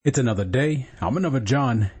It's another day. I'm another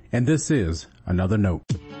John, and this is Another Note.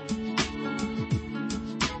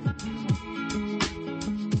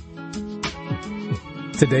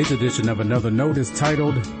 Today's edition of Another Note is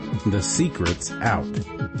titled, The Secret's Out.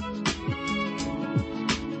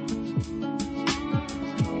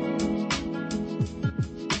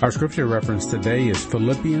 Our scripture reference today is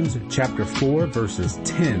Philippians chapter 4, verses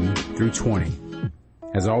 10 through 20.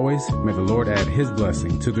 As always, may the Lord add His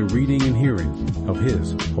blessing to the reading and hearing of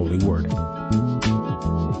His holy word.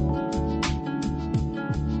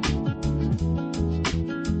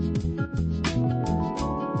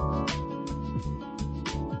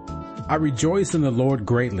 I rejoice in the Lord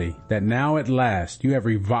greatly that now at last you have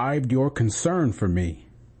revived your concern for me.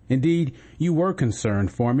 Indeed, you were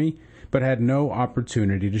concerned for me, but had no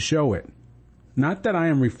opportunity to show it. Not that I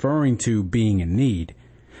am referring to being in need,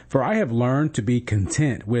 for I have learned to be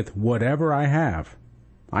content with whatever I have.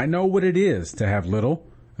 I know what it is to have little,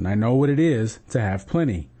 and I know what it is to have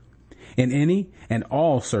plenty. In any and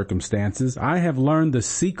all circumstances, I have learned the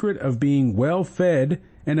secret of being well fed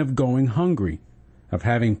and of going hungry, of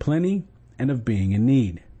having plenty and of being in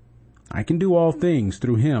need. I can do all things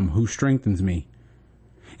through Him who strengthens me.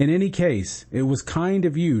 In any case, it was kind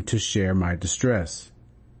of you to share my distress.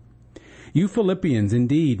 You Philippians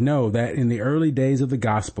indeed know that in the early days of the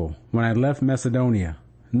gospel, when I left Macedonia,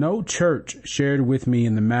 no church shared with me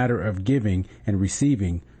in the matter of giving and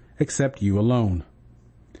receiving except you alone.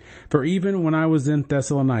 For even when I was in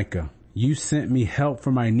Thessalonica, you sent me help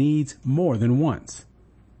for my needs more than once.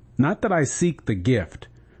 Not that I seek the gift,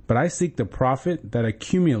 but I seek the profit that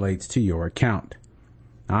accumulates to your account.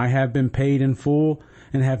 I have been paid in full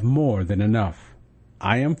and have more than enough.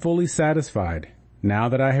 I am fully satisfied now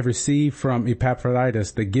that I have received from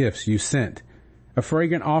Epaphroditus the gifts you sent, a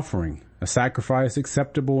fragrant offering, a sacrifice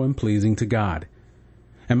acceptable and pleasing to God.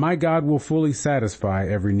 And my God will fully satisfy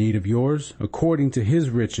every need of yours according to His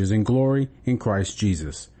riches and glory in Christ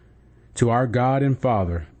Jesus. To our God and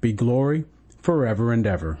Father be glory forever and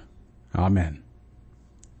ever. Amen.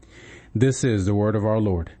 This is the word of our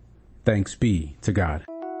Lord. Thanks be to God.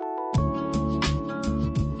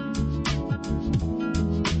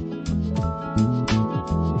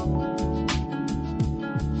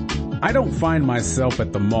 I don't find myself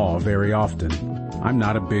at the mall very often. I'm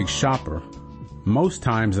not a big shopper. Most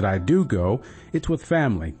times that I do go, it's with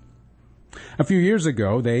family. A few years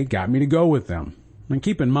ago, they got me to go with them. And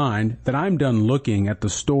keep in mind that I'm done looking at the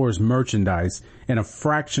store's merchandise in a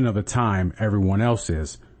fraction of the time everyone else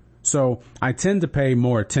is. So I tend to pay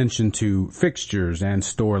more attention to fixtures and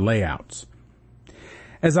store layouts.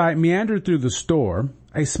 As I meandered through the store,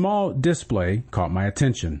 a small display caught my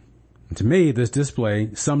attention. To me, this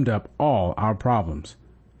display summed up all our problems.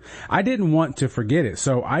 I didn't want to forget it,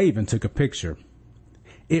 so I even took a picture.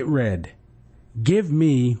 It read, "Give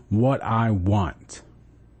me what I want."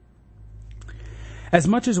 As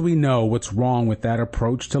much as we know what's wrong with that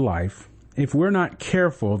approach to life, if we're not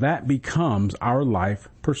careful, that becomes our life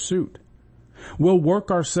pursuit. We'll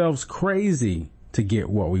work ourselves crazy to get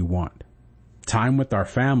what we want. Time with our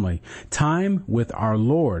family, time with our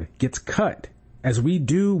Lord gets cut as we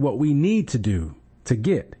do what we need to do to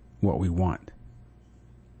get what we want.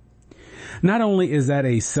 Not only is that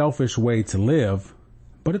a selfish way to live,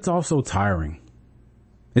 but it's also tiring.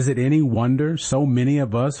 Is it any wonder so many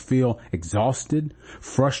of us feel exhausted,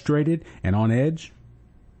 frustrated, and on edge?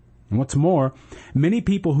 And what's more, many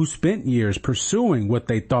people who spent years pursuing what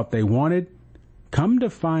they thought they wanted come to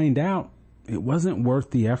find out it wasn't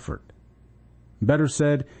worth the effort. Better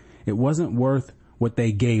said, it wasn't worth what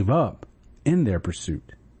they gave up in their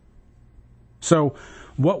pursuit. So,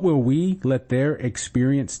 what will we let their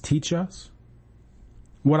experience teach us?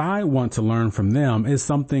 What I want to learn from them is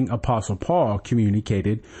something Apostle Paul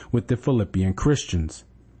communicated with the Philippian Christians.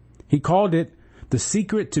 He called it the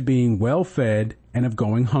secret to being well fed and of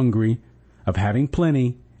going hungry, of having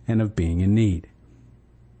plenty and of being in need.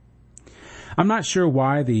 I'm not sure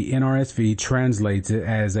why the NRSV translates it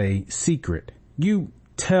as a secret. You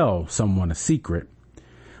tell someone a secret.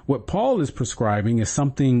 What Paul is prescribing is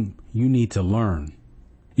something you need to learn.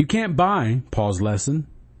 You can't buy Paul's lesson.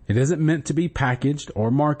 It isn't meant to be packaged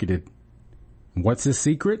or marketed. What's his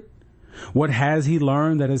secret? What has he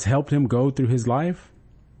learned that has helped him go through his life?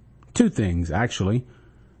 Two things, actually.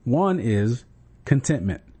 One is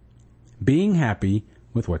contentment, being happy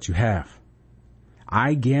with what you have.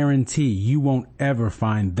 I guarantee you won't ever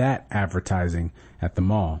find that advertising at the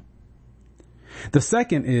mall. The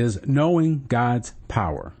second is knowing God's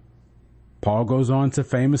power. Paul goes on to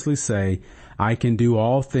famously say, I can do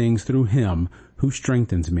all things through Him who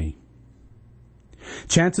strengthens me.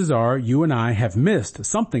 Chances are you and I have missed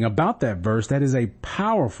something about that verse that is a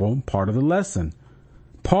powerful part of the lesson.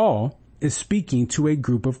 Paul is speaking to a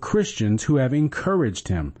group of Christians who have encouraged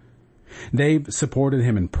him. They've supported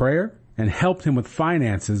him in prayer and helped him with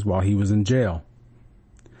finances while he was in jail.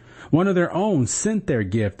 One of their own sent their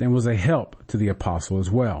gift and was a help to the apostle as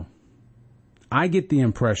well. I get the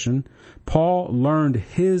impression Paul learned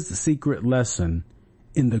his secret lesson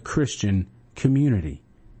in the Christian community.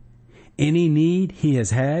 Any need he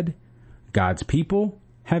has had, God's people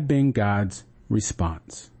have been God's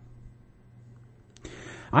response.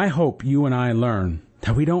 I hope you and I learn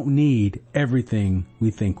that we don't need everything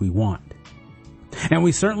we think we want. And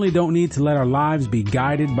we certainly don't need to let our lives be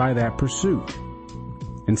guided by that pursuit.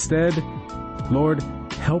 Instead, Lord,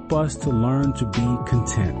 help us to learn to be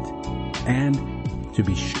content and to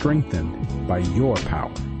be strengthened by your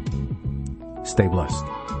power. Stay blessed.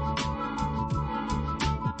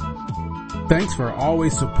 Thanks for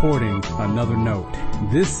always supporting Another Note.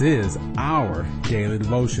 This is our daily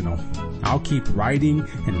devotional. I'll keep writing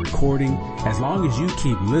and recording as long as you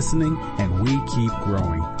keep listening and we keep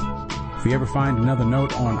growing. If you ever find Another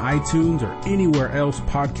Note on iTunes or anywhere else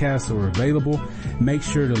podcasts are available, make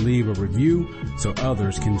sure to leave a review so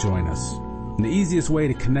others can join us. And the easiest way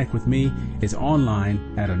to connect with me is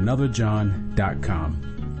online at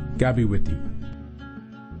anotherjohn.com. God be with you.